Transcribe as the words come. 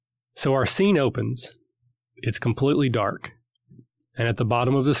So our scene opens. It's completely dark. And at the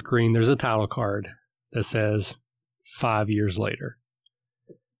bottom of the screen, there's a title card that says 5 years later.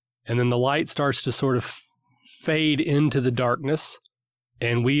 And then the light starts to sort of fade into the darkness,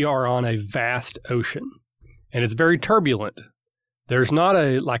 and we are on a vast ocean. And it's very turbulent. There's not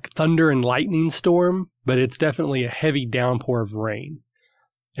a like thunder and lightning storm, but it's definitely a heavy downpour of rain.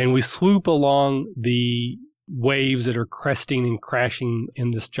 And we swoop along the waves that are cresting and crashing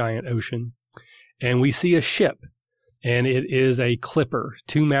in this giant ocean. And we see a ship, and it is a clipper,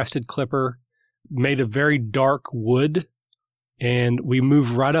 two-masted clipper made of very dark wood. And we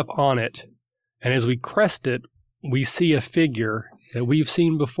move right up on it. And as we crest it, we see a figure that we've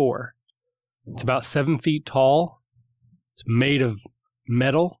seen before. It's about 7 feet tall. It's made of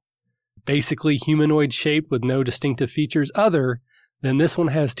metal, basically humanoid shaped with no distinctive features other than this one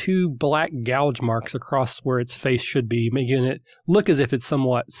has 2 black gouge marks across where its face should be, making it look as if it's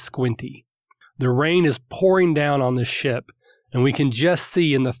somewhat squinty. The rain is pouring down on the ship, and we can just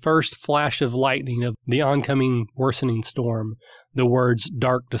see in the first flash of lightning of the oncoming worsening storm the words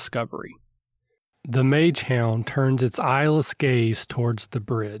Dark Discovery. The mage hound turns its eyeless gaze towards the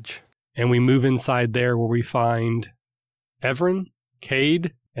bridge, and we move inside there where we find Everin,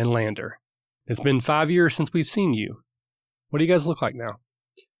 Cade, and Lander. It's been 5 years since we've seen you. What do you guys look like now?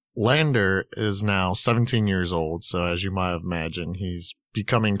 Lander is now 17 years old, so as you might imagine, he's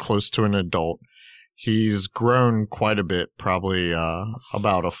becoming close to an adult. He's grown quite a bit, probably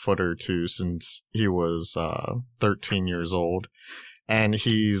about a foot or two since he was 13 years old. And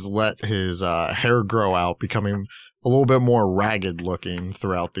he's let his hair grow out, becoming a little bit more ragged looking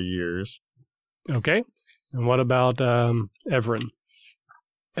throughout the years. Okay. And what about Everin?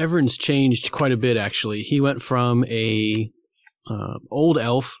 Everin's changed quite a bit, actually. He went from a old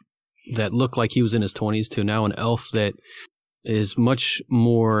elf that looked like he was in his 20s to now an elf that is much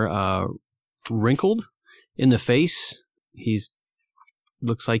more wrinkled in the face.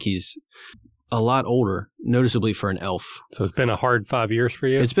 Looks like he's a lot older, noticeably for an elf. So it's been a hard 5 years for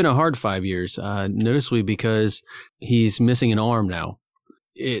you? It's been a hard 5 years, noticeably because he's missing an arm now.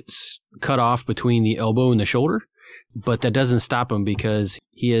 It's cut off between the elbow and the shoulder, but that doesn't stop him because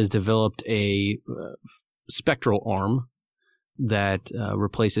he has developed a spectral arm that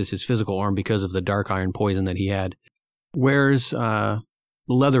replaces his physical arm because of the dark iron poison that he had. Wears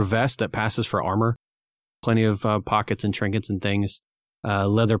leather vest that passes for armor, plenty of pockets and trinkets and things,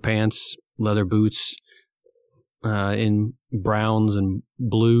 leather pants, leather boots in browns and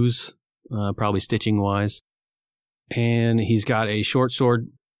blues, probably stitching wise. And he's got a short sword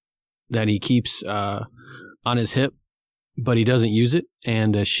that he keeps on his hip, but he doesn't use it,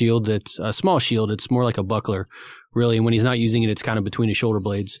 and a shield that's a small shield. It's more like a buckler, really. And when he's not using it, it's kind of between his shoulder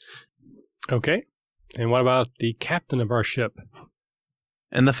blades. Okay. And what about the captain of our ship?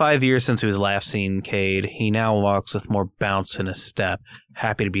 In the 5 years since he was last seen Cade, he now walks with more bounce in his step,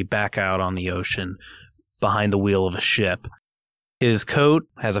 happy to be back out on the ocean, behind the wheel of a ship. His coat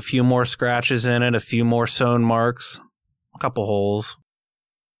has a few more scratches in it, a few more sewn marks, a couple holes.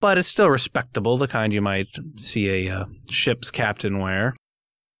 But it's still respectable, the kind you might see a ship's captain wear.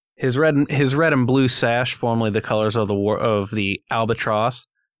 His red and blue sash, formerly the colors of the albatross,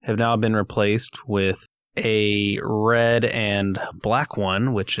 have now been replaced with a red and black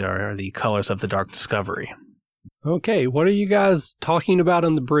one, which are the colors of the Dark Discovery. Okay, what are you guys talking about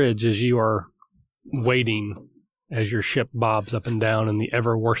on the bridge as you are waiting as your ship bobs up and down in the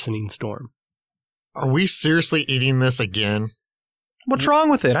ever-worsening storm? Are we seriously eating this again? What's wrong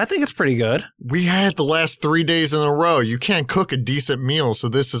with it? I think it's pretty good. We had the last 3 days in a row. You can't cook a decent meal, so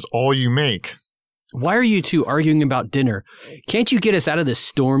this is all you make. Why are you two arguing about dinner? Can't you get us out of this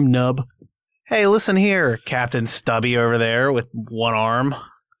storm, nub? Hey, listen here, Captain Stubby over there with one arm.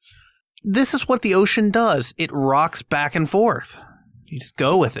 This is what the ocean does. It rocks back and forth. You just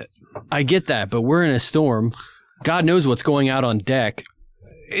go with it. I get that, but we're in a storm. God knows what's going out on deck.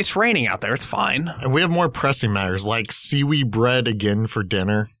 It's raining out there. It's fine. And we have more pressing matters, like seaweed bread again for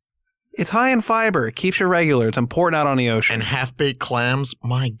dinner. It's high in fiber. It keeps you regular. It's important out on the ocean. And half-baked clams.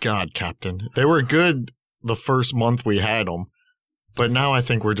 My God, Captain. They were good the first month we had them. But now I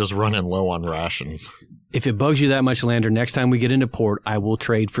think we're just running low on rations. If it bugs you that much, Lander, next time we get into port, I will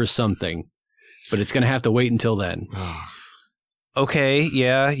trade for something. But it's going to have to wait until then. Okay,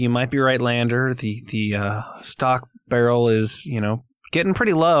 yeah, you might be right, Lander. The stock barrel is, getting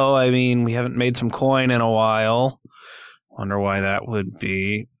pretty low. I mean, we haven't made some coin in a while. Wonder why that would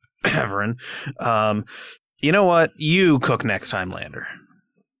be, Everin. You know what? You cook next time, Lander.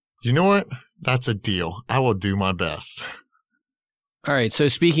 You know what? That's a deal. I will do my best. All right, so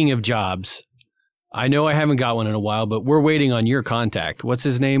speaking of jobs, I know I haven't got one in a while, but we're waiting on your contact. What's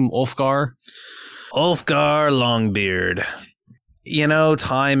his name? Ulfgar? Ulfgar Longbeard. You know,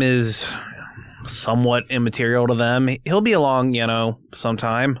 time is somewhat immaterial to them. He'll be along,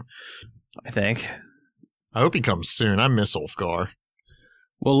 sometime, I think. I hope he comes soon. I miss Ulfgar.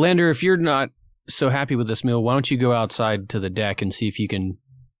 Well, Lander, if you're not so happy with this meal, why don't you go outside to the deck and see if you can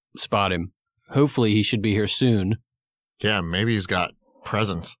spot him? Hopefully he should be here soon. Yeah, maybe he's got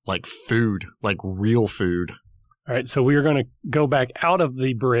presents, like food, like real food. All right, so we are going to go back out of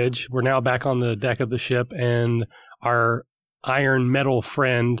the bridge. We're now back on the deck of the ship, and our iron metal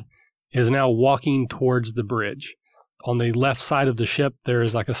friend is now walking towards the bridge. On the left side of the ship, there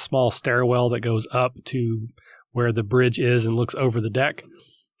is like a small stairwell that goes up to where the bridge is and looks over the deck.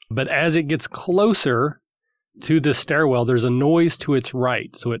 But as it gets closer to the stairwell, there's a noise to its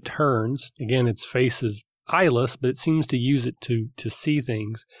right. So it turns. Again, its face is eyeless, but it seems to use it to see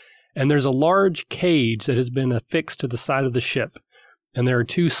things. And there's a large cage that has been affixed to the side of the ship. And there are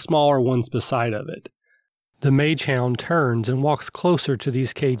two smaller ones beside of it. The mage hound turns and walks closer to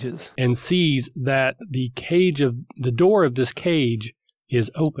these cages and sees that the door of this cage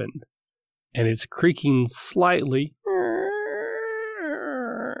is open. And it's creaking slightly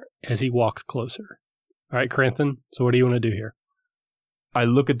as he walks closer. All right, Cranthon, so what do you want to do here? I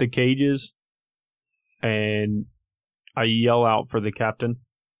look at the cages and I yell out for the captain,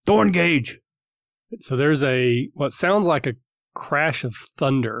 "Thorn gauge!" So there's what sounds like a crash of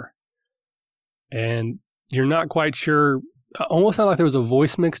thunder. And you're not quite sure. Almost sounds like there was a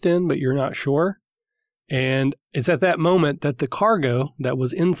voice mixed in, but you're not sure. And it's at that moment that the cargo that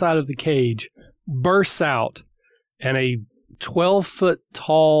was inside of the cage bursts out, and a 12-foot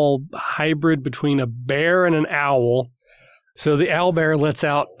tall hybrid between a bear and an owl. So the owlbear lets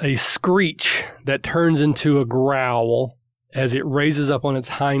out a screech that turns into a growl as it raises up on its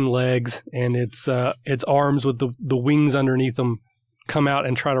hind legs, and its arms with the wings underneath them come out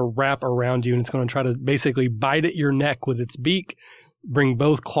and try to wrap around you, and it's going to try to basically bite at your neck with its beak, bring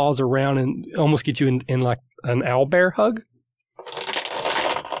both claws around, and almost get you in like an owlbear hug.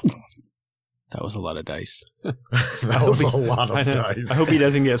 That was a lot of dice. That was a lot of dice. I hope he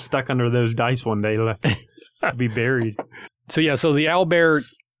doesn't get stuck under those dice one day. Be buried. So the owlbear,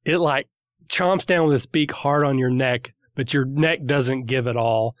 it like chomps down with its beak hard on your neck, but your neck doesn't give at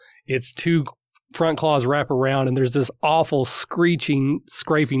all. Its two front claws wrap around, and there's this awful screeching,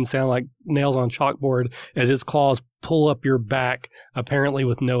 scraping sound like nails on chalkboard as its claws pull up your back, apparently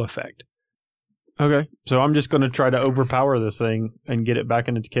with no effect. Okay, so I'm just going to try to overpower this thing and get it back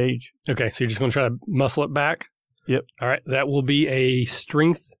in its cage. Okay, so you're just going to try to muscle it back? Yep. All right, that will be a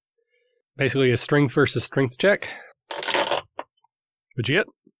strength versus strength check. What'd you get?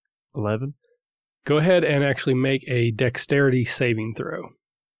 11. Go ahead and actually make a dexterity saving throw.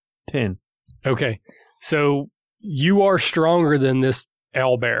 10. Okay, so you are stronger than this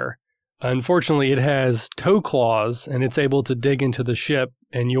owlbear. Unfortunately, it has toe claws, and it's able to dig into the ship,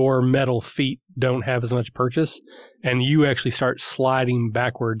 and your metal feet don't have as much purchase, and you actually start sliding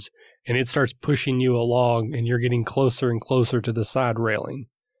backwards, and it starts pushing you along, and you're getting closer and closer to the side railing.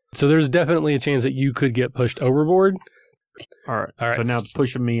 So there's definitely a chance that you could get pushed overboard. All right. So now it's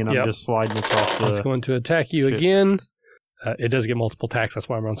pushing me, and I'm just sliding across the... It's going to attack you again. It does get multiple attacks. That's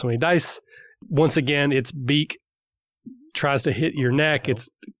why I'm on so many dice. Once again, its beak tries to hit your neck. Its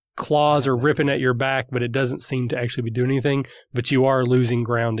claws are ripping at your back, but it doesn't seem to actually be doing anything. But you are losing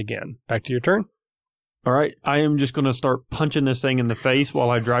ground again. Back to your turn. All right. I am just going to start punching this thing in the face while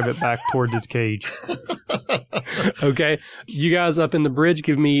I drive it back towards its cage. Okay. You guys up in the bridge,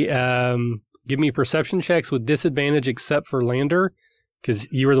 give me perception checks with disadvantage except for Lander,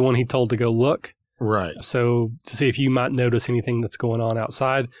 because you were the one he told to go look. Right. So to see if you might notice anything that's going on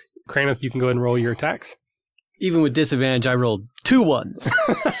outside. Craneth, you can go ahead and roll your attacks. Even with disadvantage, I rolled 2 ones.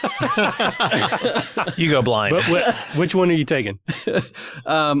 You go blind. But which one are you taking?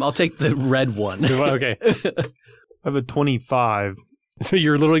 I'll take the red one. Okay. I have a 25. So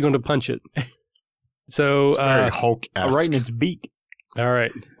you're literally going to punch it. So It's very Hulk-esque. Right in its beak. All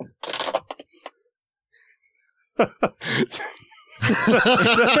right.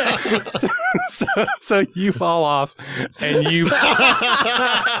 So you fall off and you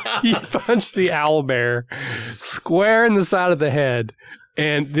punch the owlbear square in the side of the head,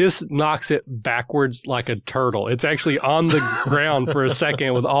 and this knocks it backwards like a turtle. It's actually on the ground for a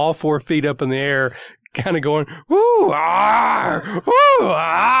second with all 4 feet up in the air, kind of going, woo, ah, woo,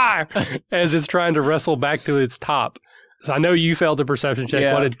 ah, as it's trying to wrestle back to its top. So I know you failed the perception check.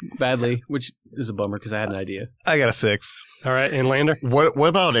 Yeah, badly, which is a bummer because I had an idea. I got a 6. All right, and Lander? What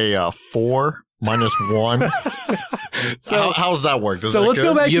about a 4 minus 1? So how's that work? Does so that let's good?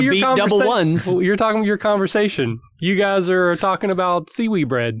 go back You to your beat conversation. double ones. Well, you're talking your conversation. You guys are talking about seaweed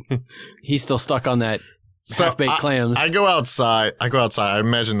bread. He's still stuck on that half-baked clams. I go outside. I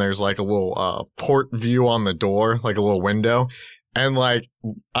imagine there's like a little port view on the door, like a little window. And like,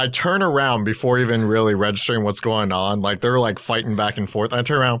 I turn around before even really registering what's going on. Like, they're like fighting back and forth. I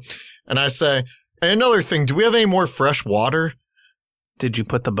turn around and I say, "Hey, another thing, do we have any more fresh water?" Did you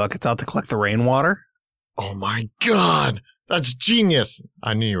put the buckets out to collect the rainwater? Oh my God, that's genius.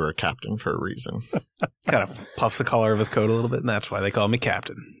 I knew you were a captain for a reason. Kind of puffs the collar of his coat a little bit, and that's why they call me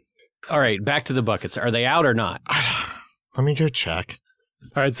captain. All right, back to the buckets. Are they out or not? Let me go check.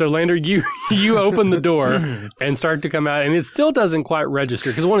 All right, so Lander, you open the door and start to come out, and it still doesn't quite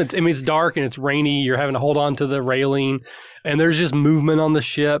register because one, it's dark and it's rainy. You're having to hold on to the railing, and there's just movement on the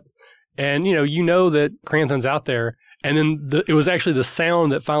ship, and you know that Cranthon's out there. And then it was actually the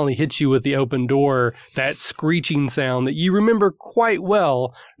sound that finally hits you with the open door, that screeching sound that you remember quite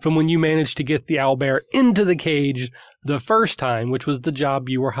well from when you managed to get the owlbear into the cage the first time, which was the job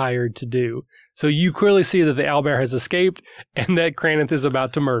you were hired to do. So you clearly see that the owlbear has escaped and that Craneth is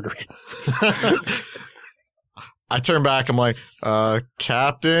about to murder it. I turn back. I'm like,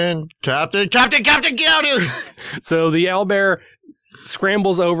 Captain, get out here. So the owlbear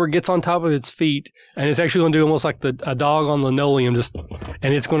scrambles over, gets on top of its feet, and it's actually going to do almost like a dog on linoleum,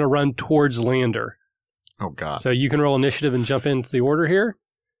 and it's going to run towards Lander. Oh, God. So you can roll initiative and jump into the order here.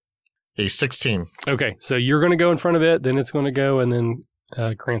 A 16. Okay, so you're going to go in front of it, then it's going to go, and then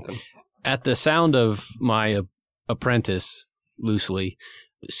Cranthon. At the sound of my apprentice, loosely,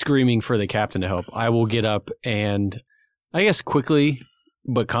 screaming for the captain to help, I will get up and, I guess quickly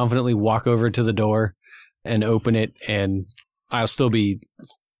but confidently walk over to the door and open it, and I'll still be,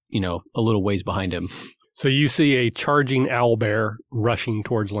 a little ways behind him. So you see a charging owlbear rushing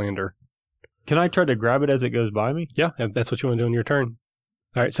towards Lander. Can I try to grab it as it goes by me? Yeah, if that's what you want to do on your turn.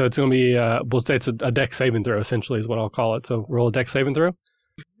 All right, so it's going to be, we'll say it's a dex saving throw, essentially, is what I'll call it. So roll a dex saving throw.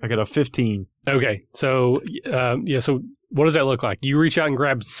 I got a 15. Okay, so, so what does that look like? You reach out and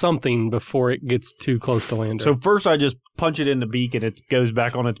grab something before it gets too close to Lander. So first I just punch it in the beak and it goes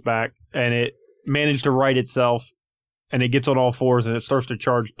back on its back and it managed to right itself and it gets on all fours and it starts to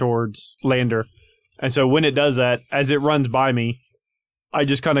charge towards Lander. And so when it does that, as it runs by me, I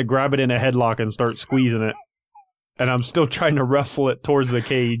just kind of grab it in a headlock and start squeezing it. And I'm still trying to wrestle it towards the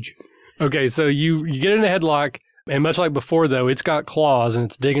cage. Okay, so you get in a headlock, and much like before, though, it's got claws and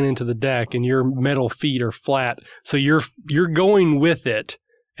it's digging into the deck, and your metal feet are flat. So you're going with it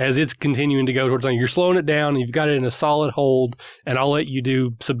as it's continuing to go towards something. You're slowing it down, and you've got it in a solid hold, and I'll let you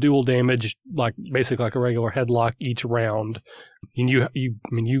do subdual damage, basically like a regular headlock each round. And you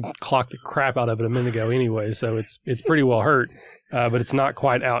clocked the crap out of it a minute ago anyway, so it's pretty well hurt, but it's not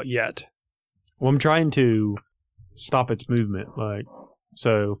quite out yet. Well, I'm trying to stop its movement,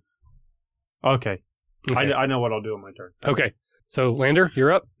 okay. I know what I'll do on my turn. Okay, so Lander,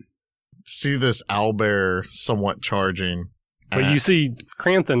 you're up. See this owlbear somewhat charging. But you see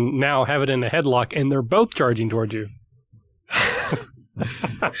Cranthon now have it in a headlock, and they're both charging towards you.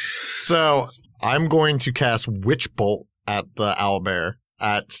 So I'm going to cast Witch Bolt at the owlbear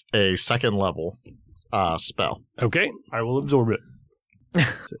at a second level spell. Okay, I will absorb it.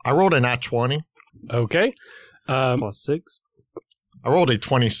 I rolled a nat 20. okay. Plus 6. I rolled a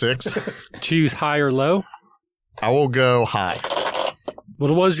 26. Choose high or low. I will go high. What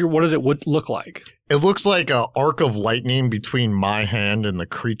does it look like? It looks like an arc of lightning between my hand and the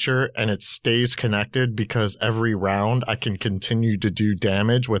creature, and it stays connected because every round I can continue to do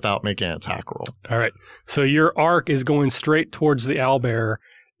damage without making an attack roll. All right. So your arc is going straight towards the owlbear,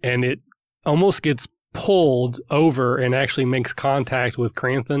 and it almost gets pulled over and actually makes contact with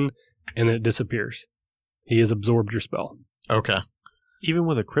Cranthon, and then it disappears. He has absorbed your spell. Okay. Even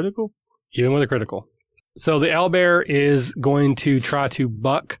with a critical? Even with a critical. So the owlbear is going to try to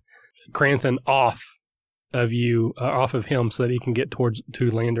buck Cranthon off of him so that he can get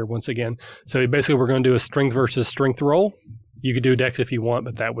to Lander once again. So basically we're going to do a strength versus strength roll. You could do dex if you want,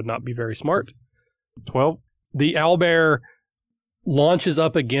 but that would not be very smart. 12. The owlbear launches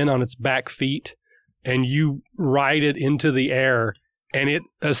up again on its back feet, and you ride it into the air, and it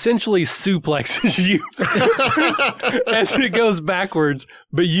essentially suplexes you as it goes backwards,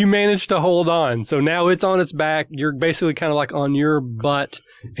 but you manage to hold on. So now it's on its back. You're basically kind of like on your butt,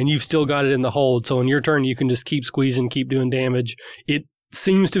 and you've still got it in the hold. So on your turn, you can just keep squeezing, keep doing damage. It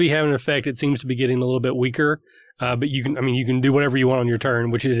seems to be having an effect. It seems to be getting a little bit weaker, but you can do whatever you want on your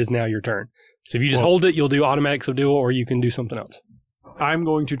turn, which it is now your turn. So if you just hold it, you'll do automatic subdual, or you can do something else. I'm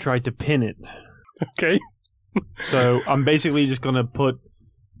going to try to pin it. Okay. So I'm basically just going to put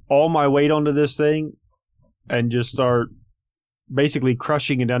all my weight onto this thing and just start basically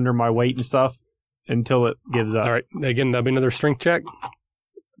crushing it under my weight and stuff until it gives up. All right. Again, that'll be another strength check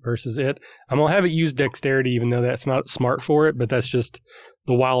versus it. I'm going to have it use dexterity, even though that's not smart for it, but that's just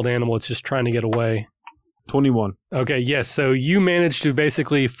the wild animal. It's just trying to get away. 21. Okay, yes. So you managed to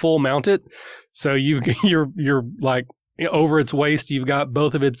basically full mount it. So you're like over its waist. You've got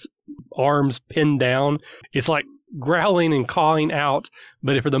both of its arms pinned down. It's like growling and cawing out,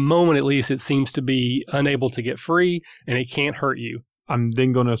 but for the moment at least, it seems to be unable to get free, and it can't hurt you. I'm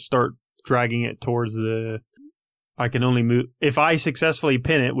then going to start dragging it towards I can only move if I successfully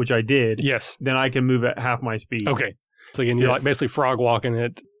pin it, which I did. Yes. Then I can move at half my speed. Okay. So again, you're like basically frog walking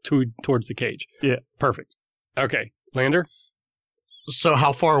it towards the cage. Yeah. Perfect. Okay, Lander. So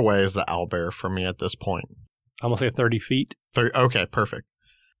how far away is the owlbear from me at this point? I'm going to say 30 feet. 30, okay, perfect.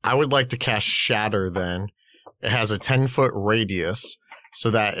 I would like to cast Shatter then. It has a 10-foot radius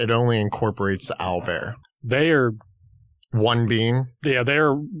so that it only incorporates the owlbear. They are... One being? Yeah,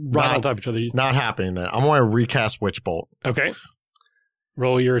 they're right on top of each other. Not happening then. I'm going to recast Witch Bolt. Okay.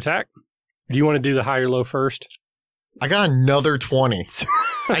 Roll your attack. Do you want to do the high or low first? I got another 20.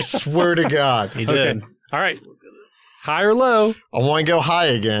 I swear to God. He did. Okay. All right. High or low? I want to go high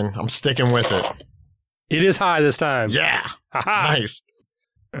again. I'm sticking with it. It is high this time. Yeah. Ha-ha. Nice.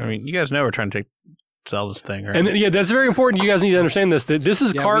 I mean, you guys know we're trying to sell this thing, right? And that's very important. You guys need to understand this, that this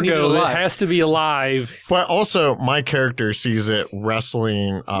is Yeah, we need it cargo that alive. has to be alive. But also, my character sees it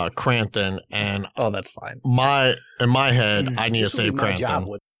wrestling Cranthon, and Oh, that's fine. in my head, I need to save My job Cranthon.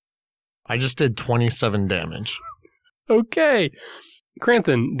 would- I just did 27 damage. Okay.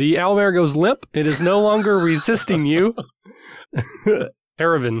 Cranthon, the owlbear goes limp. It is no longer resisting you.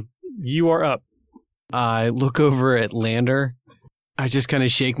 Erevan, you are up. I look over at Lander. I just kind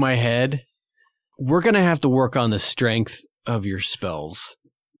of shake my head. We're going to have to work on the strength of your spells.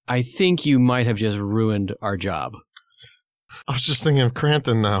 I think you might have just ruined our job. I was just thinking of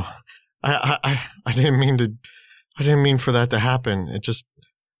Cranthon, though. I didn't mean for that to happen. It just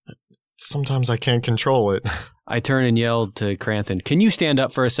sometimes I can't control it. I turn and yell to Cranthon, "Can you stand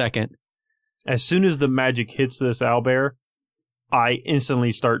up for a second?" As soon as the magic hits this owlbear, I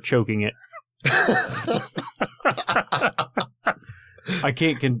instantly start choking it. I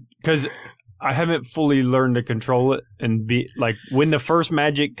can't because I haven't fully learned to control it and be like when the first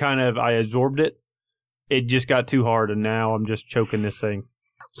magic I absorbed it, it just got too hard and now I'm just choking this thing.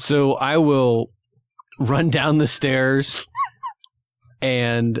 So I will run down the stairs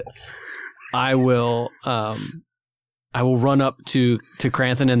and I will run up to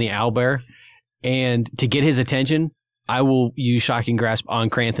Cranthon and the owlbear, and to get his attention, I will use Shocking Grasp on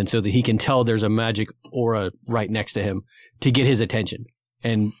Cranthon so that he can tell there's a magic aura right next to him to get his attention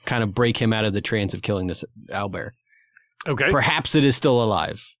and kind of break him out of the trance of killing this owlbear. Okay. Perhaps it is still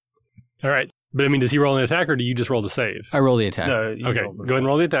alive. All right. But I mean, does he roll an attack or do you just roll the save? I roll the attack. No, you Okay. don't. Go ahead and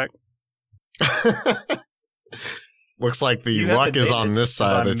roll the attack. Looks like the You have luck is advantage on this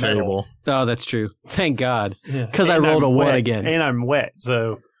side of the because I'm metal. table. Oh, that's true. Thank God. Yeah. Because I And rolled I'm a 1 wet, again. and I'm wet,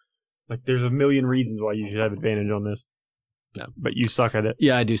 so there's a million reasons why you should have advantage on this. No. But you suck at it.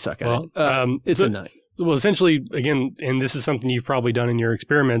 Yeah, I do suck at Well, it. It's so- a 9. Well, essentially, again, and this is something you've probably done in your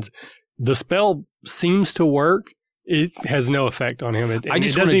experiments, the spell seems to work. It has no effect on him. I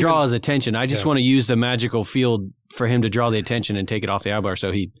just want to draw his attention. I just Yeah. want to use the magical field for him to draw the attention and take it off the owlbear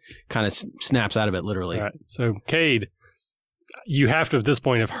so he kind of snaps out of it, literally. All right. So, Cade, you have to, at this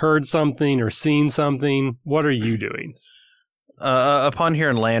point, have heard something or seen something. What are you doing? Upon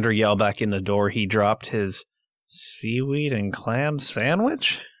hearing Lander yell back in the door, he dropped his seaweed and clam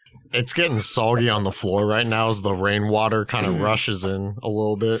sandwich. It's getting soggy on the floor right now as the rainwater kind of rushes in a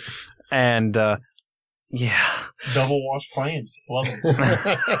little bit. And, yeah. Double washed clams. Love them.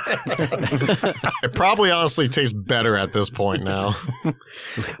 It probably honestly tastes better at this point now.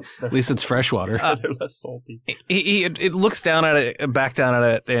 At least it's fresh water. They're less salty. It looks down at it, back down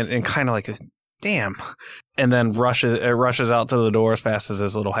at it, and kind of like, damn. And then rushes out to the door as fast as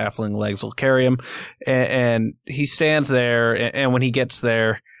his little halfling legs will carry him. And he stands there, and when he gets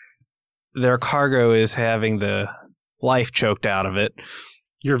there, their cargo is having the life choked out of it.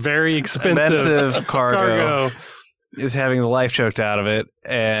 Your very expensive cargo is having the life choked out of it,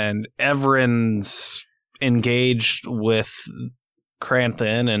 and Everin's engaged with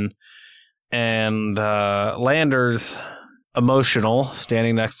Cranthon, and Lander's emotional,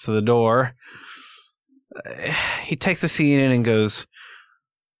 standing next to the door. He takes the scene in and goes,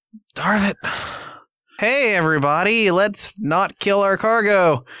 "Darn it. Hey, everybody, let's not kill our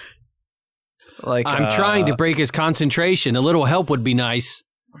cargo." Like I'm trying to break his concentration. A little help would be nice.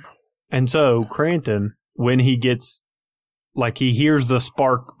 And so Cranthon, when he gets, he hears the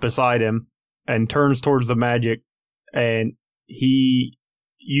spark beside him, and turns towards the magic, and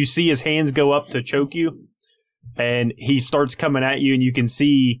you see his hands go up to choke you, and he starts coming at you, and you can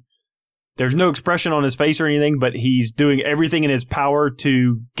see there's no expression on his face or anything, but he's doing everything in his power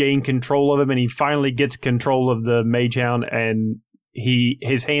to gain control of him, and he finally gets control of the mage hound, and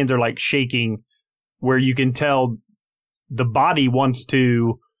his hands are like shaking, where you can tell the body wants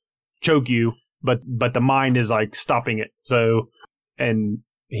to choke you, but the mind is like stopping it. So, and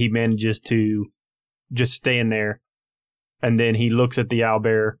he manages to just stand there, and then he looks at the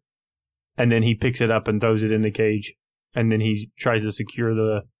owlbear, and then he picks it up and throws it in the cage, and then he tries to secure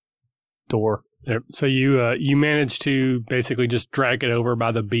the door. Yep. So you manage to basically just drag it over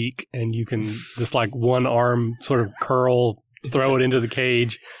by the beak, and you can just like one arm sort of curl, throw it into the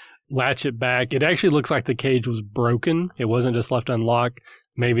cage, latch it back. It actually looks like the cage was broken. It wasn't just left unlocked.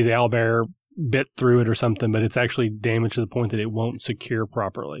 Maybe the owlbear bit through it or something, but it's actually damaged to the point that it won't secure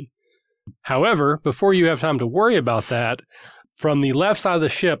properly. However, before you have time to worry about that, from the left side of the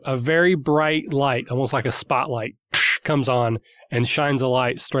ship, a very bright light, almost like a spotlight, comes on and shines a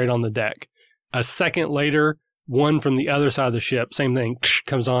light straight on the deck. A second later, one from the other side of the ship, same thing,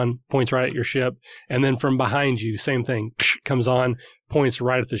 comes on, points right at your ship. And then from behind you, same thing, comes on, points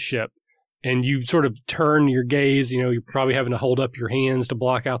right at the ship. And you sort of turn your gaze, you're probably having to hold up your hands to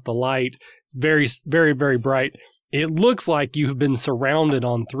block out the light. Very, very, very bright. It looks like you've been surrounded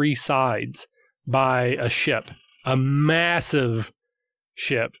on three sides by a ship, a massive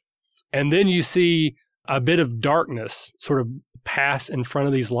ship. And then you see a bit of darkness sort of pass in front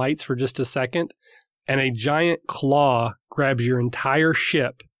of these lights for just a second, and a giant claw grabs your entire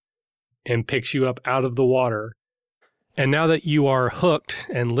ship and picks you up out of the water. And now that you are hooked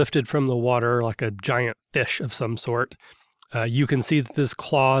and lifted from the water like a giant fish of some sort, you can see that this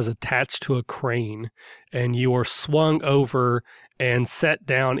claw is attached to a crane, and you are swung over and set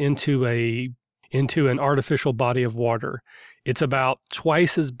down into an artificial body of water. It's about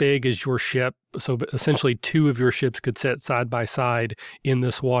twice as big as your ship, so essentially two of your ships could sit side by side in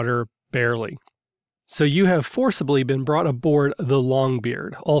this water, barely. So you have forcibly been brought aboard the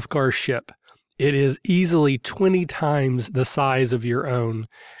Longbeard, Ulfgar's ship. It is easily 20 times the size of your own,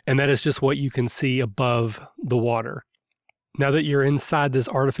 and that is just what you can see above the water. Now that you're inside this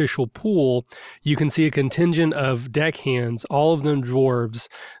artificial pool, you can see a contingent of deckhands, all of them dwarves,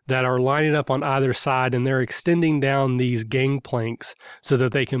 that are lining up on either side, and they're extending down these gangplanks so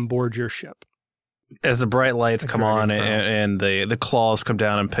that they can board your ship. As the bright lights come on and the claws come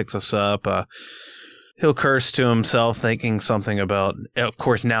down and picks us up, he'll curse to himself, thinking something about, of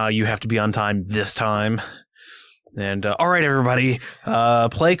course, now you have to be on time this time. And, all right, everybody,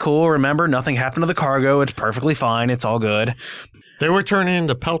 play cool. Remember, nothing happened to the cargo. It's perfectly fine. It's all good. They were turning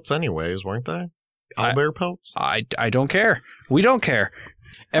into pelts anyways, weren't they? Owlbear pelts? I don't care. We don't care.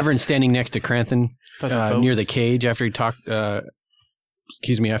 Everyone's standing next to Cranthon near the cage after he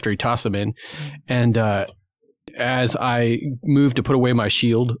after he tossed them in. And as I move to put away my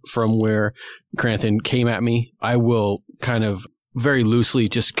shield from where Cranthon came at me, I will kind of very loosely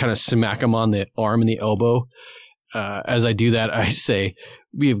just kind of smack him on the arm and the elbow. As I do that, I say,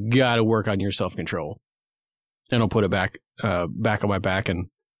 "We've got to work on your self-control." And I'll put it back on my back, and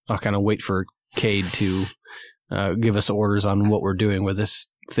I'll kind of wait for Cade to give us orders on what we're doing with this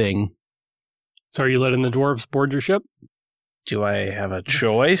thing. So are you letting the dwarves board your ship? Do I have a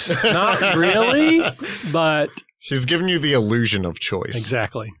choice? Not really, but... She's giving you the illusion of choice.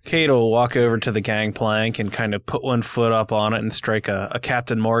 Exactly. Cade will walk over to the gangplank and kind of put one foot up on it and strike a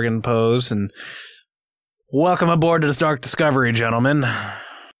Captain Morgan pose and... Welcome aboard to this Dark Discovery, gentlemen.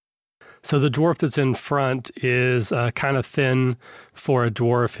 So the dwarf that's in front is kind of thin for a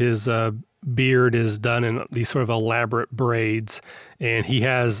dwarf. His beard is done in these sort of elaborate braids, and he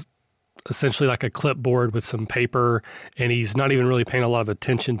has essentially like a clipboard with some paper, and he's not even really paying a lot of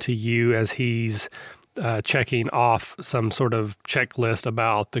attention to you as he's checking off some sort of checklist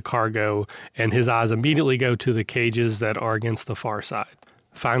about the cargo, and his eyes immediately go to the cages that are against the far side.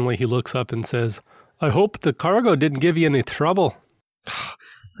 Finally, he looks up and says, "I hope the cargo didn't give you any trouble."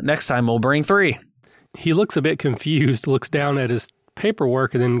 Next time we'll bring 3. He looks a bit confused, looks down at his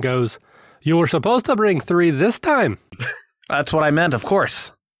paperwork, and then goes, "You were supposed to bring 3 this time." That's what I meant, of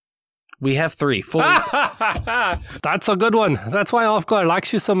course. We have 3. Fully. That's a good one. That's why Ulfgar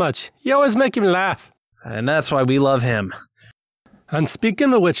likes you so much. You always make him laugh. And that's why we love him. And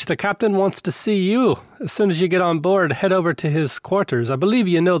speaking of which, the captain wants to see you. As soon as you get on board, head over to his quarters. I believe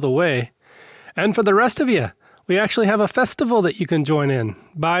you know the way. And for the rest of you, we actually have a festival that you can join in.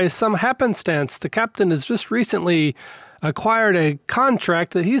 By some happenstance, the captain has just recently acquired a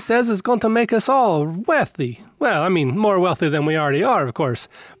contract that he says is going to make us all wealthy. Well, I mean, more wealthy than we already are, of course.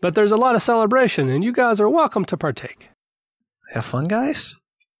 But there's a lot of celebration, and you guys are welcome to partake. Have fun, guys.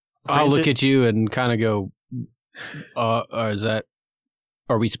 I'll look at you and kind of go,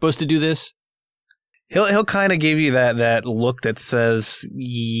 are we supposed to do this? He'll kind of give you that look that says,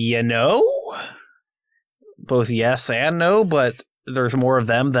 both yes and no, but there's more of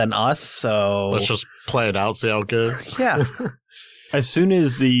them than us, so Let's just play it out, see how it goes. yeah. As soon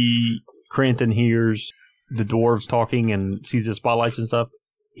as the Cranton hears the dwarves talking and sees the spotlights and stuff,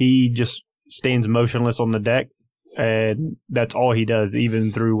 he just stands motionless on the deck, and that's all he does,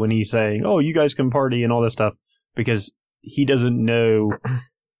 even through when he's saying, "Oh, you guys can party" and all this stuff, because he doesn't know.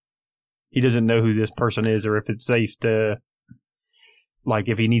 He doesn't know who this person is, or if it's safe to, like,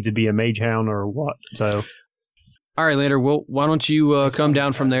 if he needs to be a mage hound or what. So, All right, Lander, well, why don't you come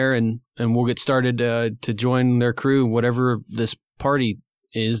down from there and we'll get started to join their crew, whatever this party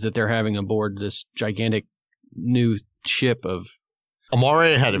is that they're having aboard this gigantic new ship of I'm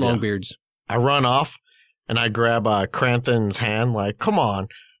already ahead of you. Longbeards. I run off and I grab Cranthon's hand, like, come on,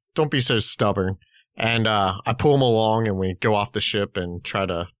 don't be so stubborn. And I pull him along and we go off the ship and try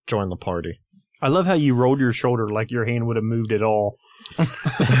to join the party. I love how you rolled your shoulder like your hand would have moved at all.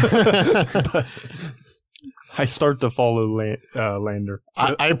 I start to follow Lander.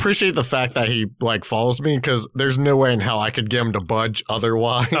 I appreciate the fact that he follows me, because there's no way in hell I could get him to budge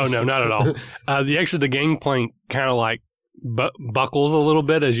otherwise. Oh, no, not at all. The gangplank kind of buckles a little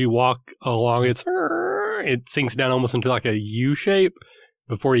bit as you walk along. It sinks down almost into like a U shape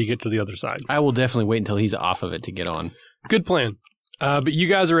before you get to the other side. I will definitely wait until he's off of it to get on. Good plan. But you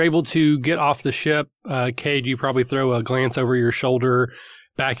guys are able to get off the ship. Cade, you probably throw a glance over your shoulder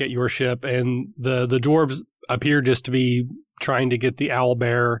back at your ship, and the dwarves appear just to be trying to get the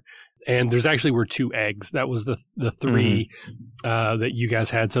owlbear. And there's actually were 2 eggs. That was the 3 that you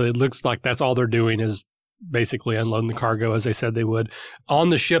guys had. So it looks like that's all they're doing is basically unloading the cargo as they said they would. On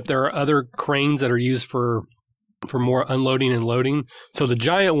the ship, there are other cranes that are used for more unloading and loading. So the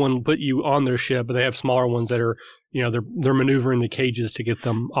giant one put you on their ship, but they have smaller ones that are, they're maneuvering the cages to get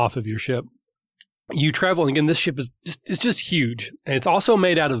them off of your ship. You travel, and again, this ship is just huge. And it's also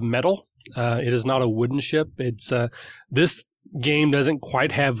made out of metal. It is not a wooden ship. It's this game doesn't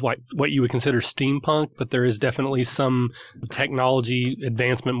quite have like what you would consider steampunk, but there is definitely some technology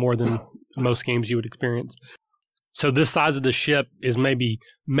advancement more than most games you would experience. So this size of the ship is maybe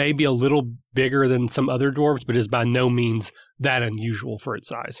a little bigger than some other dwarves, but is by no means that unusual for its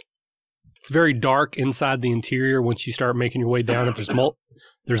size. It's very dark inside the interior once you start making your way down. If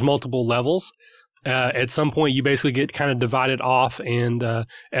there's multiple levels. At some point, you basically get kind of divided off, and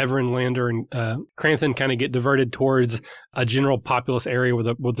Everin, Lander, and Cranthon kind of get diverted towards a general populous area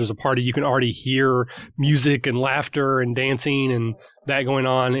where there's a party. You can already hear music and laughter and dancing and that going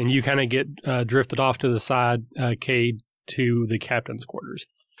on, and you kind of get drifted off to the side, Cade, to the captain's quarters.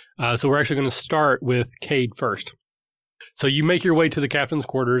 So we're actually going to start with Cade first. So you make your way to the captain's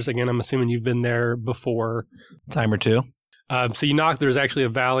quarters. Again, I'm assuming you've been there before. Time or two. So you knock, there's actually a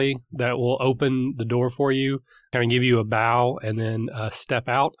valley that will open the door for you, kind of give you a bow and then step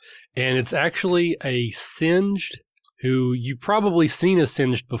out. And it's actually a Singed, who you've probably seen a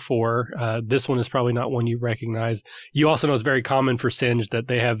Singed before. This one is probably not one you recognize. You also know it's very common for Singed that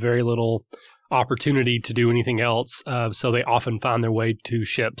they have very little opportunity to do anything else. So they often find their way to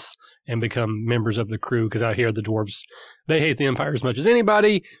ships and become members of the crew, because out here the dwarves, they hate the Empire as much as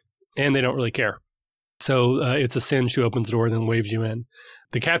anybody, and they don't really care. So it's a Singed who opens the door and then waves you in.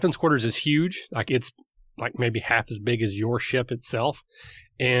 The captain's quarters is huge. It's maybe half as big as your ship itself.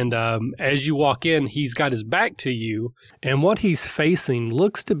 And as you walk in, he's got his back to you. And what he's facing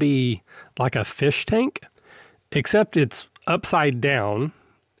looks to be like a fish tank, except it's upside down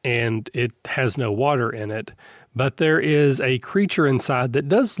and it has no water in it. But there is a creature inside that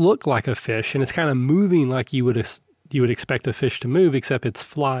does look like a fish, and it's kind of moving like you would expect a fish to move, except it's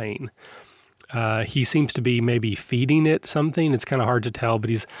flying. He seems to be maybe feeding it something. It's kind of hard to tell, but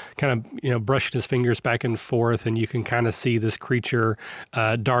he's kind of, brushing his fingers back and forth, and you can kind of see this creature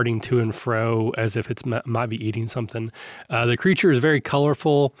darting to and fro as if it might be eating something. The creature is very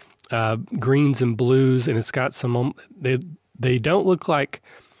colorful, greens and blues, and it's got some, they don't look like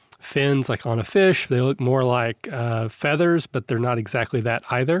fins like on a fish. They look more like feathers, but they're not exactly that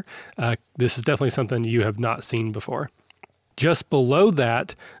either. This is definitely something you have not seen before. Just below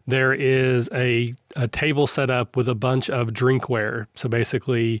that, there is a table set up with a bunch of drinkware. So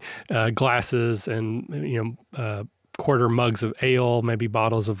basically glasses and, quarter mugs of ale, maybe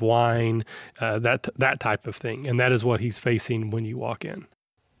bottles of wine, that type of thing. And that is what he's facing when you walk in.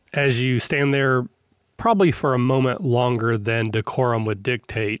 As you stand there probably for a moment longer than decorum would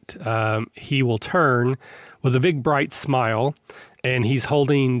dictate, he will turn with a big bright smile, and he's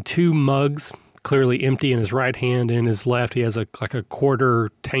holding 2 mugs, clearly empty in his right hand. In his left, he has a quarter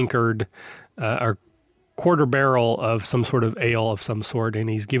tankard or quarter barrel of some sort of ale of some sort, and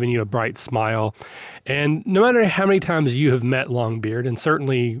he's giving you a bright smile. And no matter how many times you have met Longbeard, and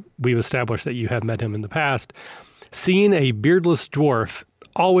certainly we've established that you have met him in the past, seeing a beardless dwarf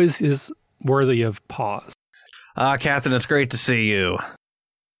always is worthy of pause. Captain, it's great to see you.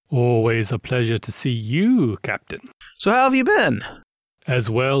 Always a pleasure to see you, Captain. So how have you been? As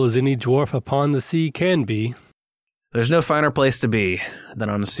well as any dwarf upon the sea can be. There's no finer place to be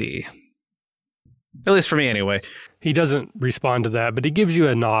than on the sea. At least for me, anyway. He doesn't respond to that, but he gives you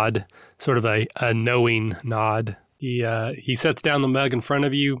a nod, sort of a knowing nod. He sets down the mug in front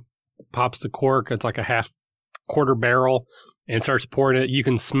of you, pops the cork. It's like a half-quarter barrel, and starts pouring it. You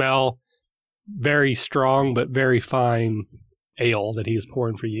can smell very strong but very fine ale that he is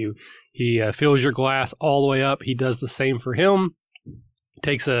pouring for you. He fills your glass all the way up. He does the same for him.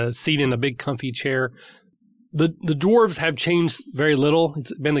 Takes a seat in a big comfy chair. The dwarves have changed very little.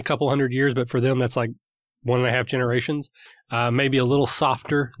 It's been a couple hundred years, but for them that's like 1.5 generations. Maybe a little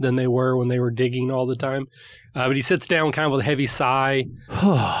softer than they were when they were digging all the time. But he sits down kind of with a heavy sigh.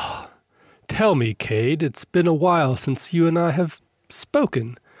 Tell me, Cade, it's been a while since you and I have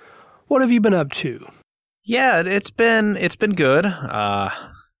spoken. What have you been up to? Yeah, it's been good.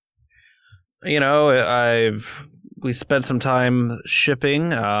 We spent some time shipping.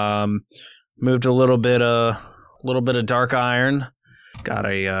 Moved a little bit of dark iron. Got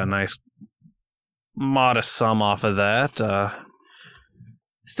a nice modest sum off of that.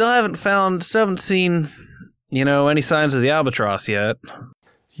 Still haven't seen, any signs of the albatross yet.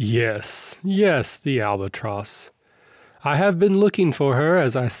 Yes, the albatross. I have been looking for her,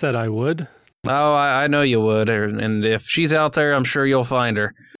 as I said I would. Oh, I know you would, and if she's out there, I'm sure you'll find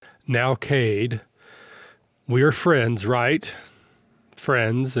her. Now, Cade, we're friends, right?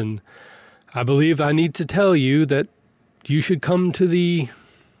 Friends, and I believe I need to tell you that you should come to the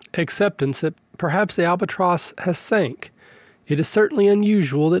acceptance that perhaps the albatross has sank. It is certainly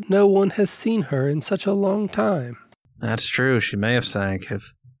unusual that no one has seen her in such a long time. That's true, she may have sank.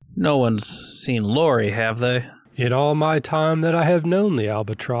 If no one's seen Lori, have they? In all my time that I have known the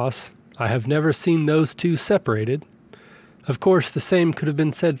albatross, I have never seen those two separated. Of course, the same could have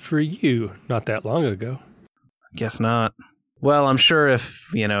been said for you not that long ago. Guess not. Well, I'm sure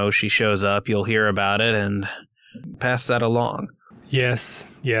if, she shows up, you'll hear about it and pass that along.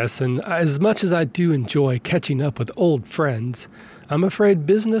 Yes, and as much as I do enjoy catching up with old friends, I'm afraid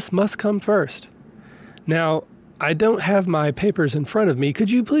business must come first. Now, I don't have my papers in front of me. Could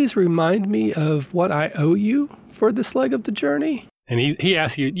you please remind me of what I owe you for this leg of the journey? And he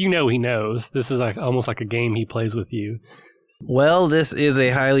asks you, he knows. This is almost like a game he plays with you. Well, this is a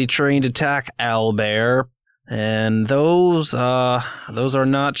highly trained attack owlbear, and those are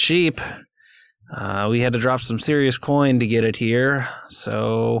not cheap. We had to drop some serious coin to get it here,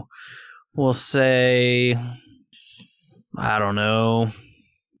 so we'll say,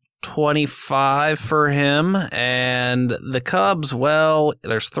 25 for him, and the cubs, well,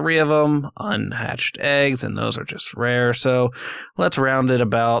 there's 3 of them, unhatched eggs, and those are just rare, so let's round it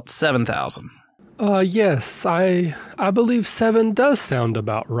about 7,000. Yes, I believe 7 does sound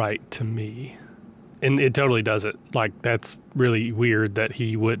about right to me. And it totally does it. That's really weird that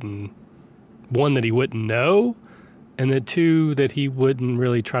he wouldn't, 1, that he wouldn't know, and then 2, that he wouldn't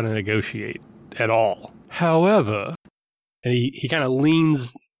really try to negotiate at all. However, and he kind of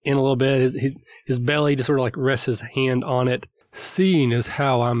leans in a little bit, his belly just sort of rests his hand on it. Seeing as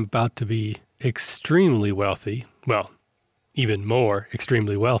how I'm about to be extremely wealthy, well, even more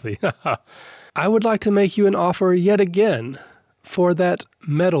extremely wealthy, I would like to make you an offer yet again for that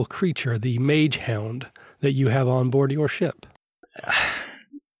metal creature, the mage hound, that you have on board your ship.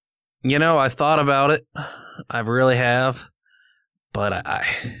 I've thought about it. I really have. But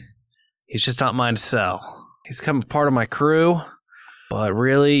he's just not mine to sell. He's become a part of my crew, but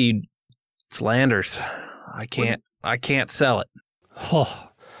really, it's Lander's. I can't sell it. Oh,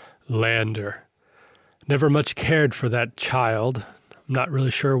 Lander. Never much cared for that child. I'm not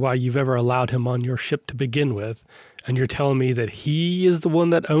really sure why you've ever allowed him on your ship to begin with, and you're telling me that he is the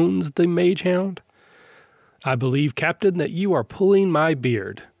one that owns the mage hound? I believe, Captain, that you are pulling my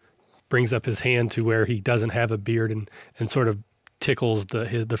beard. Brings up his hand to where he doesn't have a beard and sort of tickles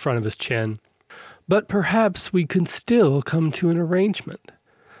the front of his chin. But perhaps we could still come to an arrangement.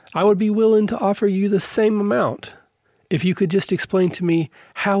 I would be willing to offer you the same amount if you could just explain to me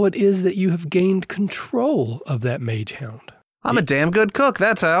how it is that you have gained control of that mage hound. I'm a damn good cook,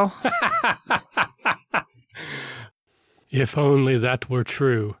 that's how. If only that were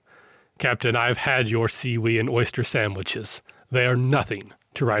true. Captain, I've had your seaweed and oyster sandwiches. They are nothing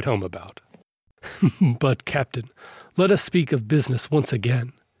to write home about. But, Captain, let us speak of business once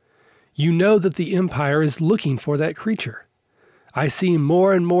again. You know that the Empire is looking for that creature. I see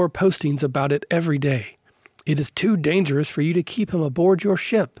more and more postings about it every day. It is too dangerous for you to keep him aboard your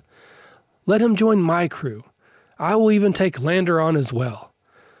ship. Let him join my crew. I will even take Lander on as well.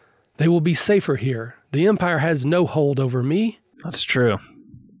 They will be safer here. The Empire has no hold over me. That's true.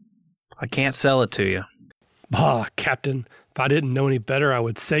 I can't sell it to you. Ah, Captain, if I didn't know any better, I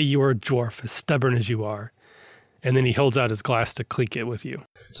would say you are a dwarf, as stubborn as you are. And then he holds out his glass to clink it with you.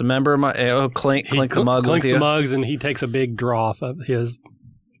 It's a member of my... clink the mug with clinks you. the mugs, and he takes a big draught of his.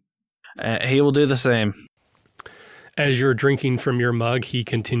 He will do the same. As you're drinking from your mug, he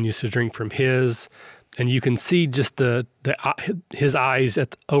continues to drink from his. And you can see just his eyes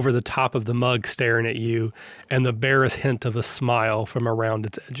over the top of the mug staring at you, and the barest hint of a smile from around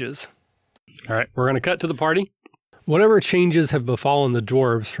its edges. All right, we're going to cut to the party. Whatever changes have befallen the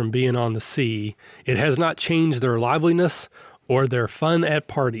dwarves from being on the sea, it has not changed their liveliness or their fun at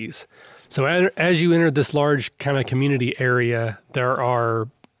parties. So as you enter this large kind of community area, there are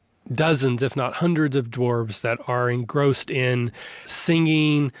dozens, if not hundreds of dwarves that are engrossed in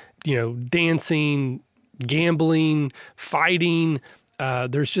singing, dancing, gambling, fighting.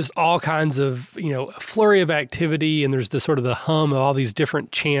 There's just all kinds of, flurry of activity, and there's the sort of the hum of all these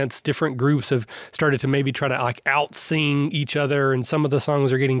different chants. Different groups have started to maybe try to out-sing each other, and some of the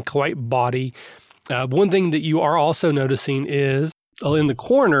songs are getting quite bawdy. One thing that you are also noticing is in the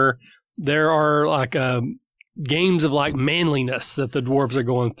corner, there are games of manliness that the dwarves are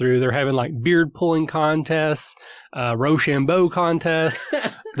going through. They're having beard pulling contests, Rochambeau contests.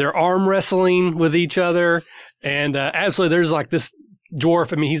 They're arm wrestling with each other. And absolutely, there's this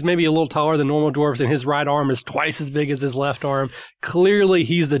dwarf. I mean, he's maybe a little taller than normal dwarves, and his right arm is twice as big as his left arm. Clearly,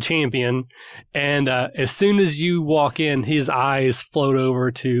 he's the champion. And as soon as you walk in, his eyes float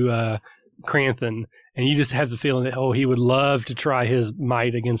over to Cranthon, and you just have the feeling that, he would love to try his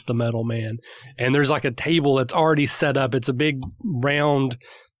might against the metal man. And there's a table that's already set up. It's a big round,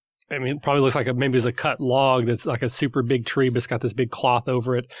 it probably looks maybe it's a cut log that's a super big tree, but it's got this big cloth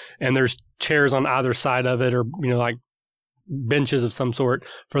over it. And there's chairs on either side of it, or, benches of some sort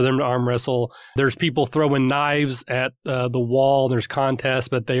for them to arm wrestle. There's people throwing knives at the wall. There's contests,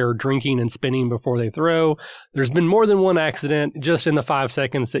 but they are drinking and spinning before they throw. There's been more than one accident just in the 5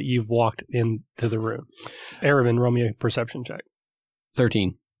 seconds that you've walked into the room. Aravind, roll me a perception check.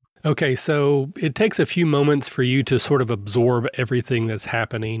 13. Okay, so it takes a few moments for you to sort of absorb everything that's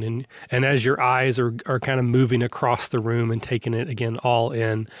happening. And as your eyes are kind of moving across the room and taking it again all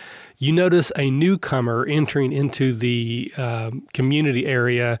in, you notice a newcomer entering into the community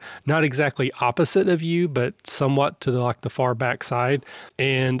area, not exactly opposite of you, but somewhat to the far back side.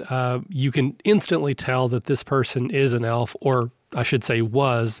 And you can instantly tell that this person is an elf, or I should say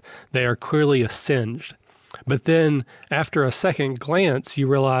was. They are clearly singed. But then after a second glance, you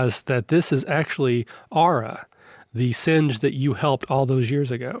realize that this is actually Ara, the singe that you helped all those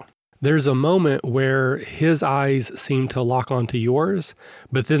years ago. There's a moment where his eyes seem to lock onto yours,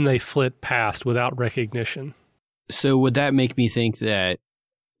 but then they flit past without recognition. So would that make me think that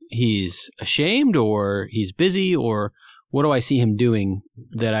he's ashamed, or he's busy, or what do I see him doing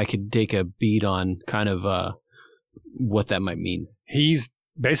that I could take a beat on kind of what that might mean? He's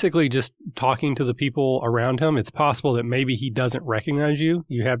basically just talking to the people around him. It's possible that maybe he doesn't recognize you.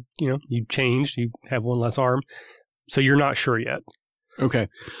 You have, you've changed. You have one less arm. So you're not sure yet. Okay.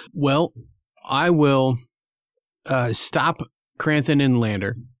 Well, I will stop Cranthon and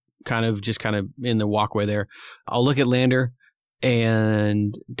Lander, kind of in the walkway there. I'll look at Lander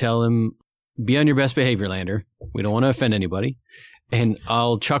and tell him, be on your best behavior, Lander. We don't want to offend anybody. And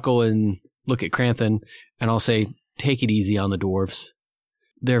I'll chuckle and look at Cranthon, and I'll say, take it easy on the dwarves.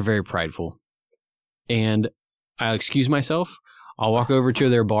 They're very prideful. And I'll excuse myself. I'll walk over to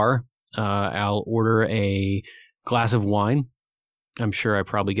their bar. I'll order a glass of wine. I'm sure I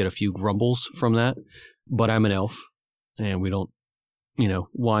probably get a few grumbles from that, but I'm an elf, and we don't,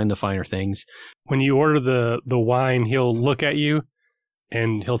 wine the finer things. When you order the wine, he'll look at you,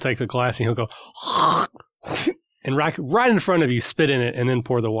 and he'll take the glass, and he'll go, and right in front of you, spit in it, and then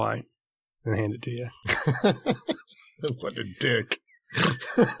pour the wine and hand it to you. What a dick.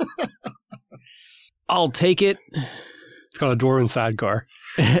 I'll take it. It's called a dwarven sidecar.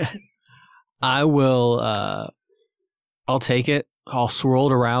 I will, I'll take it. I'll swirl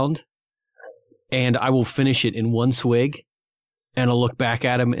it around, and I will finish it in one swig, and I'll look back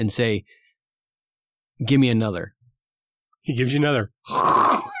at him and say, give me another. He gives you another.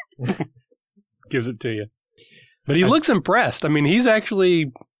 Gives it to you. But he looks impressed. I mean, he's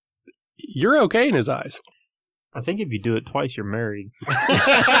actually... You're okay in his eyes. I think if you do it twice, you're married.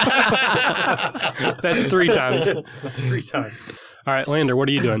 That's 3 times. 3 times. All right, Lander, what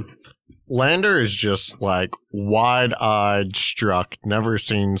are you doing? Lander is just like wide-eyed, struck, never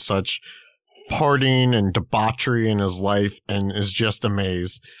seen such partying and debauchery in his life, and is just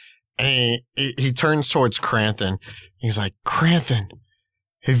amazed. And he turns towards Cranthon. He's like, Cranthon,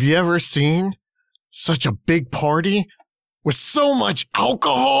 have you ever seen such a big party with so much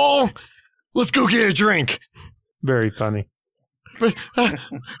alcohol? Let's go get a drink. Very funny.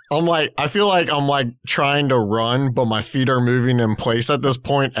 I'm like, I feel like I'm like trying to run, but my feet are moving in place at this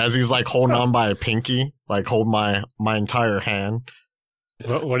point as he's like holding on by a pinky, like hold my entire hand.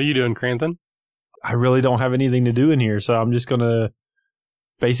 What are you doing, Cranthon? I really don't have anything to do in here, so I'm just going to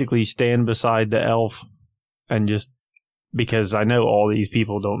basically stand beside the elf and just, because I know all these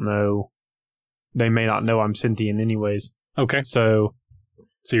people don't know, they may not know I'm sentient anyways. Okay. So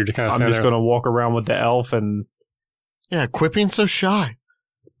you're just kind of I'm just going to walk around with the elf and... Yeah, quit being so shy.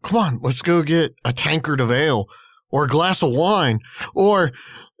 Come on, let's go get a tankard of ale or a glass of wine or...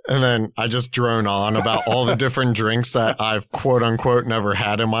 And then I just drone on about all the different drinks that I've quote unquote never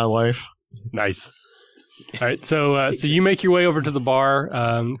had in my life. Nice. All right, so you make your way over to the bar.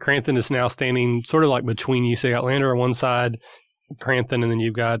 Cranthon is now standing sort of like between you. So you got Lander on one side, Cranthon, and then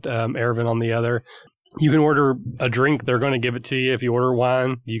you've got Ervin on the other. You can order a drink. They're going to give it to you. If you order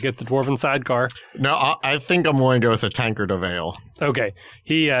wine, you get the Dwarven sidecar. No, I think I'm going to go with a tankard of ale. Okay.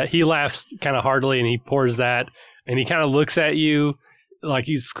 He laughs kind of heartily, and he pours that, and he kind of looks at you like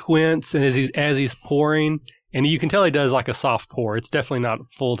he squints, and as he's pouring, and you can tell he does like a soft pour. It's definitely not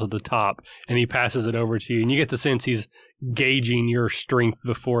full to the top, and he passes it over to you, and you get the sense he's gauging your strength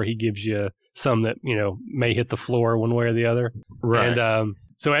before he gives you some that, may hit the floor one way or the other. Right. And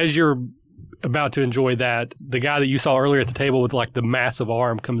so as you're about to enjoy that, the guy that you saw earlier at the table with like the massive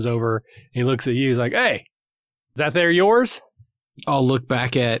arm comes over, and he looks at you. He's like, "Hey, is that there yours?" I'll look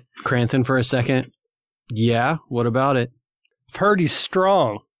back at Cranthon for a second. Yeah, what about it? I've heard he's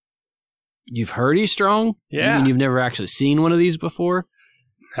strong. You've heard he's strong? Yeah. You mean you've never actually seen one of these before?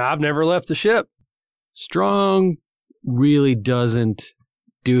 I've never left the ship. Strong really doesn't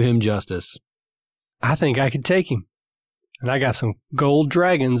do him justice. I think I could take him. And I got some gold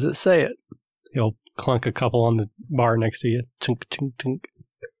dragons that say it. He'll clunk a couple on the bar next to you. Chunk, chunk, chunk.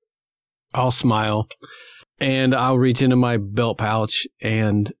 I'll smile, and I'll reach into my belt pouch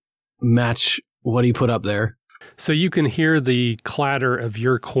and match what he put up there. So you can hear the clatter of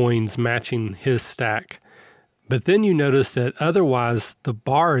your coins matching his stack. But then you notice that otherwise the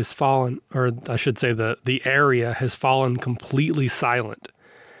bar has fallen, or I should say the area has fallen completely silent.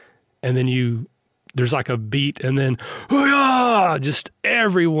 And then there's like a beat, and then just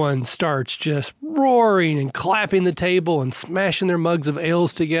everyone starts just roaring and clapping the table and smashing their mugs of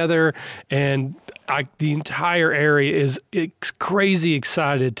ales together. And the entire area is crazy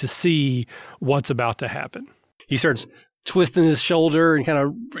excited to see what's about to happen. He starts twisting his shoulder and kind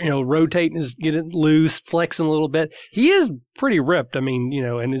of, rotating getting loose, flexing a little bit. He is pretty ripped. I mean,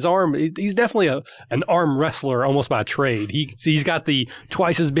 and his arm, he's definitely an arm wrestler almost by trade. He's got the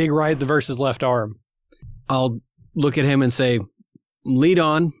twice as big right versus left arm. I'll look at him and say, lead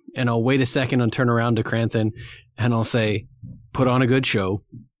on, and I'll wait a second and turn around to Cranthon, and I'll say, put on a good show.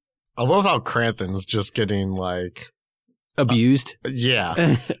 I love how Cranthon's just getting like... Abused?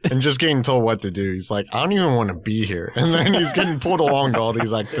 Yeah. And just getting told what to do. He's like, I don't even want to be here. And then he's getting pulled along to all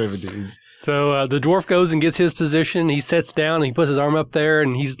these activities. So the dwarf goes and gets his position. He sits down, and he puts his arm up there,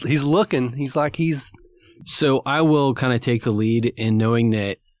 and he's looking. He's like, So I will kind of take the lead in knowing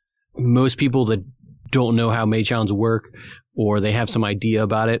that most people that don't know how mage hounds work, or they have some idea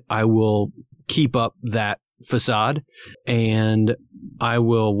about it, I will keep up that facade, and I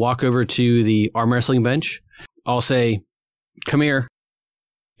will walk over to the arm wrestling bench. I'll say, come here,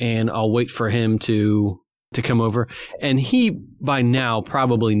 and I'll wait for him to come over. And he, by now,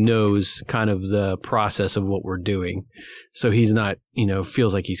 probably knows kind of the process of what we're doing. So he's not,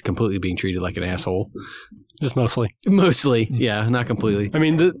 feels like he's completely being treated like an asshole. Just mostly. Mostly, yeah, not completely. I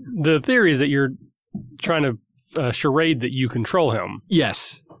mean, the theory is that you're trying to charade that you control him.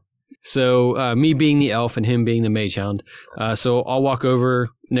 Yes. So me being the elf and him being the mage hound. So I'll walk over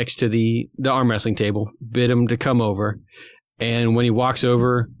next to the arm wrestling table, bid him to come over. And when he walks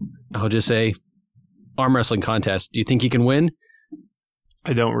over, I'll just say, arm wrestling contest. Do you think you can win?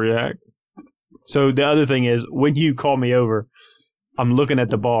 I don't react. So the other thing is, when you call me over, I'm looking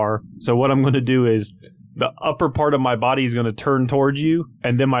at the bar. So what I'm going to do is the upper part of my body is going to turn towards you,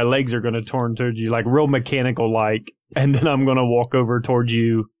 and then my legs are going to turn towards you, like real mechanical, like and then I'm going to walk over towards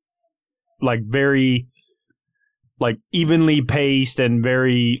you, like very, like evenly paced and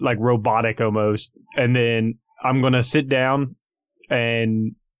very like robotic almost. And then I'm going to sit down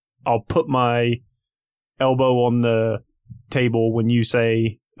and I'll put my elbow on the table when you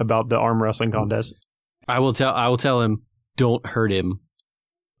say about the arm wrestling contest. I will tell him, don't hurt him.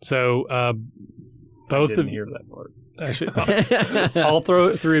 So both of hear that part. Actually, all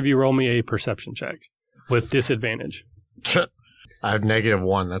three of you roll me a perception check with disadvantage. I have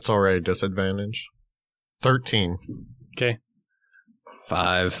 -1. That's already a disadvantage. 13. Okay.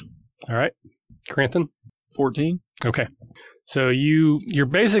 5. All right. Cranton? 14. Okay. So you're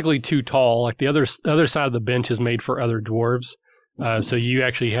basically too tall. Like the other side of the bench is made for other dwarves. So you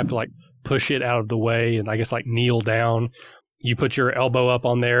actually have to like push it out of the way and I guess like kneel down. You put your elbow up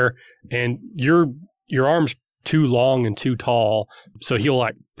on there and your arm's too long and too tall. So he'll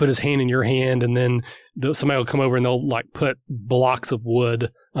like put his hand in your hand and then somebody will come over and they'll like put blocks of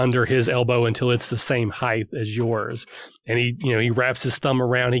wood under his elbow until it's the same height as yours. And he wraps his thumb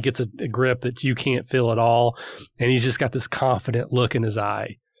around, he gets a grip that you can't feel at all. And he's just got this confident look in his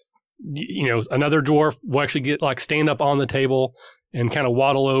eye. Another dwarf will actually stand up on the table and kind of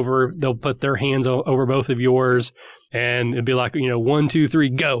waddle over. They'll put their hands over both of yours and it'd be like, 1, 2, 3,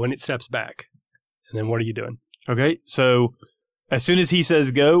 go. And it steps back. And then what are you doing? Okay. So as soon as he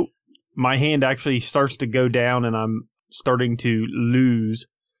says go, my hand actually starts to go down and I'm starting to lose,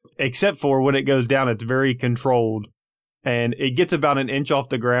 except for when it goes down, it's very controlled and it gets about an inch off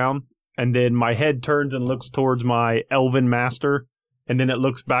the ground. And then my head turns and looks towards my elven master. And then it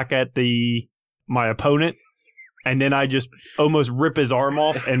looks back at my opponent. And then I just almost rip his arm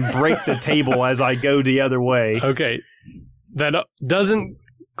off and break the table as I go the other way. Okay. That doesn't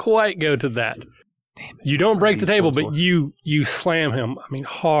quite go to that. You don't break the table, but you slam him. I mean,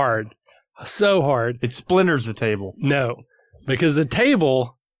 hard. So hard. It splinters the table. No, because the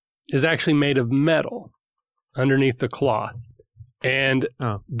table is actually made of metal underneath the cloth. And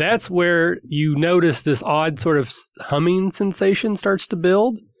that's where you notice this odd sort of humming sensation starts to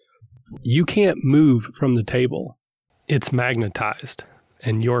build. You can't move from the table. It's magnetized,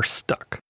 and you're stuck.